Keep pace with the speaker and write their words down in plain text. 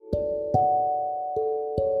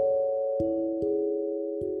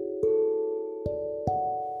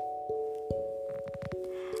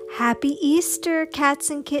Happy Easter,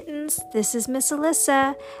 cats and kittens. This is Miss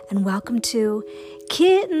Elissa, and welcome to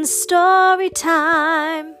Kitten Story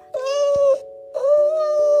Time.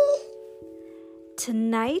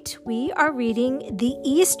 Tonight we are reading The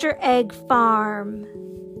Easter Egg Farm.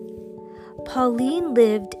 Pauline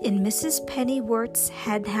lived in Mrs. Pennyworth's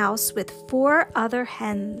hen house with 4 other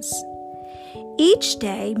hens. Each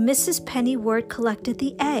day, Mrs. Pennyworth collected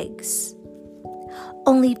the eggs.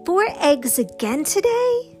 "Only 4 eggs again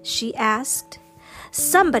today?" she asked.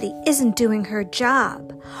 "Somebody isn't doing her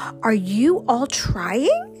job. Are you all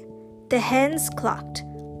trying?" The hens clucked.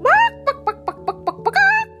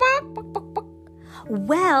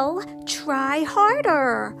 "Well, try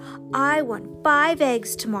harder. I want 5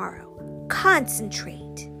 eggs tomorrow.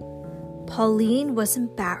 Concentrate." Pauline was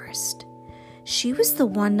embarrassed. She was the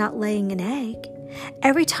one not laying an egg.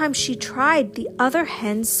 Every time she tried, the other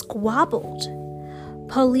hens squabbled.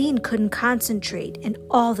 Pauline couldn't concentrate in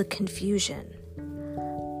all the confusion.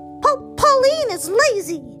 "Pauline is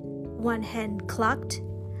lazy," one hen clucked.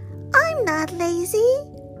 "I'm not lazy,"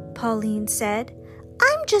 Pauline said.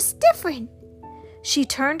 "I'm just different." She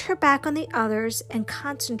turned her back on the others and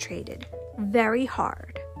concentrated very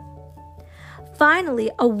hard.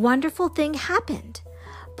 Finally, a wonderful thing happened.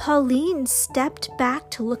 Pauline stepped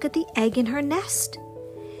back to look at the egg in her nest.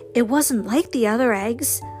 It wasn't like the other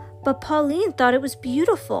eggs, but Pauline thought it was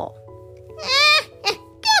beautiful.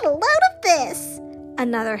 "Get a load of this,"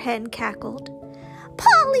 another hen cackled.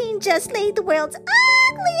 "Pauline just laid the world's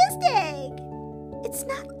ugliest egg." "It's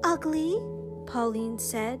not ugly," Pauline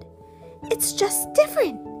said. "It's just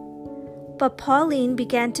different." But Pauline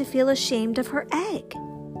began to feel ashamed of her egg.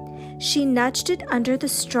 She nudged it under the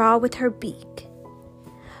straw with her beak.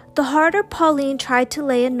 The harder Pauline tried to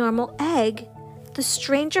lay a normal egg, the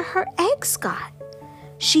stranger her eggs got.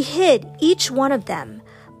 She hid each one of them,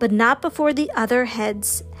 but not before the other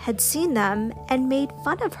hens had seen them and made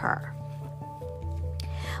fun of her.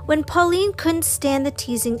 When Pauline couldn't stand the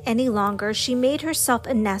teasing any longer, she made herself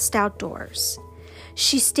a nest outdoors.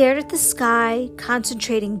 She stared at the sky,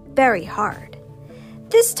 concentrating very hard.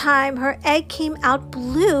 This time, her egg came out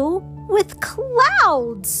blue with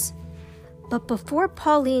clouds. But before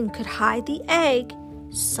Pauline could hide the egg,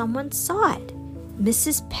 someone saw it.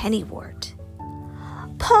 Mrs. Pennyworth.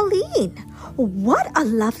 "Pauline, what a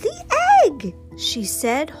lovely egg," she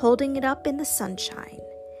said, holding it up in the sunshine.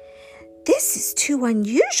 "This is too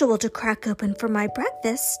unusual to crack open for my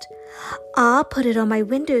breakfast. I'll put it on my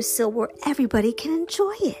windowsill where everybody can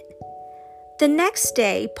enjoy it." The next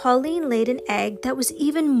day, Pauline laid an egg that was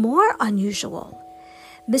even more unusual.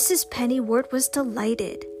 Mrs. Pennyworth was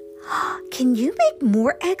delighted. "Can you make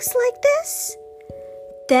more eggs like this?"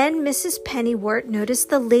 Then Mrs. Pennyworth noticed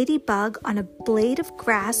the ladybug on a blade of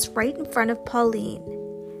grass right in front of Pauline.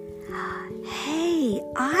 "Hey,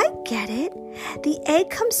 I get it. The egg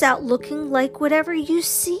comes out looking like whatever you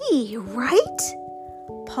see, right?"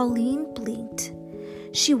 Pauline blinked.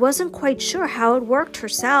 She wasn't quite sure how it worked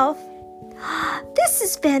herself. "This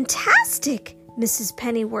is fantastic," Mrs.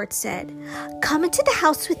 Pennyworth said. "Come into the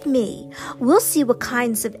house with me. We'll see what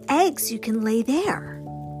kinds of eggs you can lay there."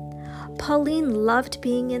 Pauline loved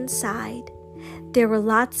being inside. There were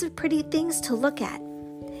lots of pretty things to look at.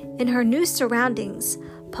 In her new surroundings,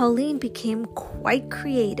 Pauline became quite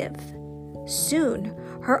creative. Soon,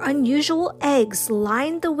 her unusual eggs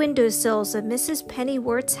lined the windowsills of Mrs.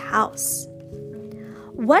 Pennyworth's house.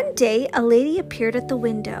 One day, a lady appeared at the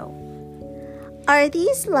window. "Are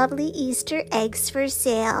these lovely Easter eggs for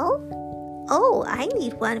sale?" "Oh, I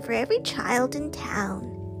need one for every child in town."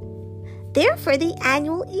 "They're for the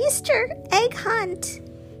annual Easter egg hunt."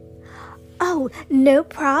 "Oh, no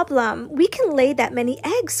problem. We can lay that many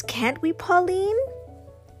eggs, can't we, Pauline?"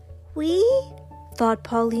 "We?" thought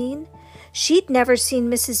Pauline. She'd never seen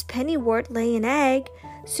Mrs. Pennyworth lay an egg,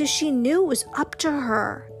 so she knew it was up to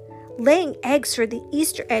her. Laying eggs for the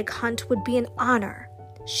Easter egg hunt would be an honor.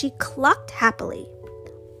 She clucked happily.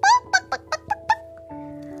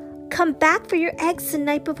 "Come back for your eggs the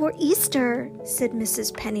night before Easter," said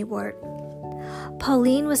Mrs. Pennyworth.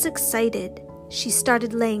 Pauline was excited. She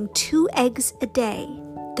started laying 2 eggs a day,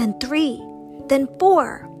 then 3, then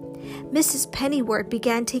 4. Mrs. Pennyworth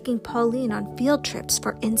began taking Pauline on field trips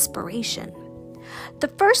for inspiration. The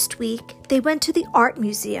first week, they went to the art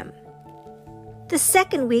museum. The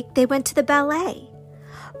second week, they went to the ballet.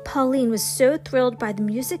 Pauline was so thrilled by the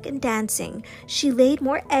music and dancing, she laid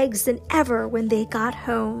more eggs than ever when they got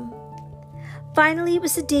home. Finally, it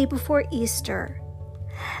was the day before Easter.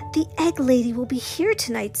 "The egg lady will be here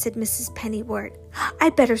tonight," said Mrs. Pennyworth.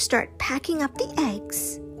 "I'd better start packing up the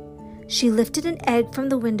eggs." She lifted an egg from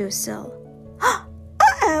the windowsill.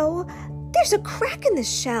 "Uh-oh! there's a crack in the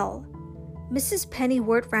shell. Mrs.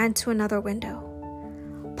 Pennywort ran to another window.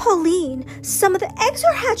 Pauline, some of the eggs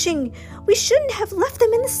are hatching. We shouldn't have left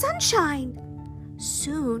them in the sunshine.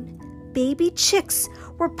 Soon, baby chicks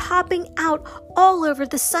were popping out all over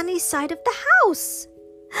the sunny side of the house.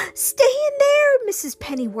 Stay in there, Mrs.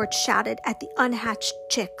 Pennywort shouted at the unhatched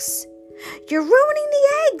chicks. You're ruining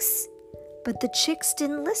the eggs. But the chicks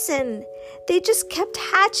didn't listen. They just kept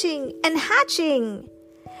hatching and hatching.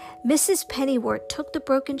 Mrs. Pennywort took the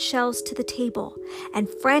broken shells to the table and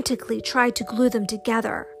frantically tried to glue them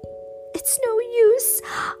together. It's no use.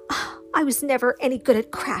 I was never any good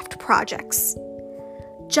at craft projects.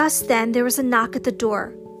 Just then, there was a knock at the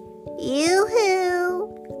door.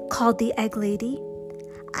 Yoo-hoo, called the egg lady.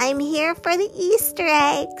 I'm here for the Easter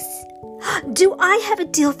eggs. Do I have a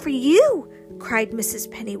deal for you? Cried Mrs.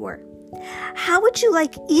 Pennywort. How would you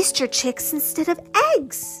like Easter chicks instead of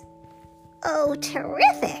eggs? Oh,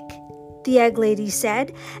 terrific, the egg lady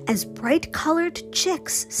said as bright-colored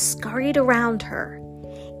chicks scurried around her.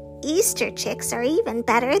 Easter chicks are even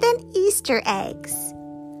better than Easter eggs.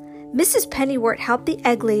 Mrs. Pennywort helped the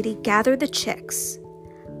egg lady gather the chicks.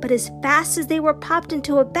 But as fast as they were popped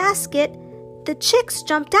into a basket, the chicks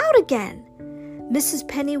jumped out again. Mrs.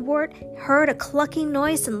 Pennywort heard a clucking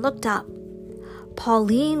noise and looked up.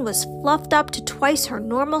 Pauline was fluffed up to twice her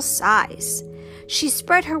normal size. She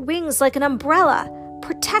spread her wings like an umbrella,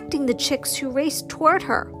 protecting the chicks who raced toward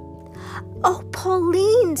her. Oh,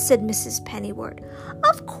 Pauline, said Mrs. Pennywort,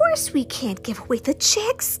 of course we can't give away the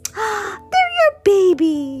chicks. They're your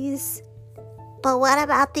babies. But what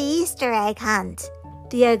about the Easter egg hunt?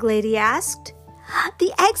 The egg lady asked.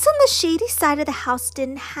 The eggs on the shady side of the house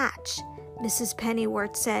didn't hatch, Mrs.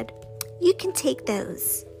 Pennywort said. You can take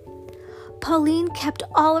those. Pauline kept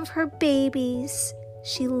all of her babies.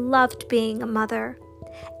 She loved being a mother.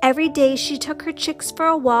 Every day she took her chicks for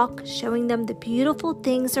a walk, showing them the beautiful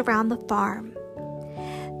things around the farm.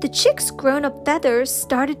 The chicks' grown-up feathers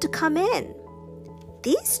started to come in.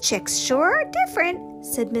 These chicks sure are different,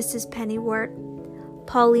 said Mrs. Pennywort.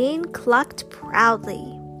 Pauline clucked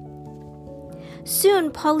proudly. Soon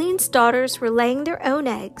Pauline's daughters were laying their own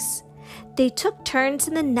eggs. They took turns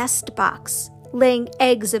in the nest box, laying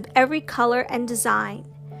eggs of every color and design.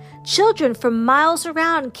 Children from miles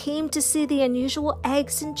around came to see the unusual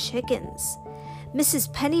eggs and chickens.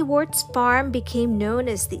 Mrs. Pennywort's farm became known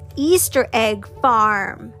as the Easter Egg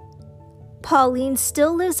Farm. Pauline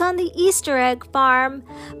still lives on the Easter Egg Farm,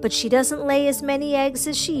 but she doesn't lay as many eggs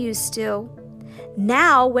as she used to.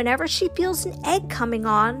 Now, whenever she feels an egg coming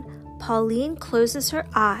on, Pauline closes her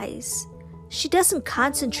eyes. She doesn't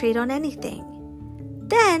concentrate on anything.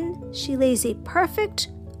 Then she lays a perfect,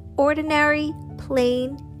 ordinary,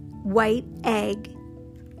 plain, white egg,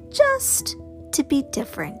 just to be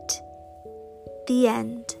different. The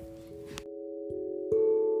end.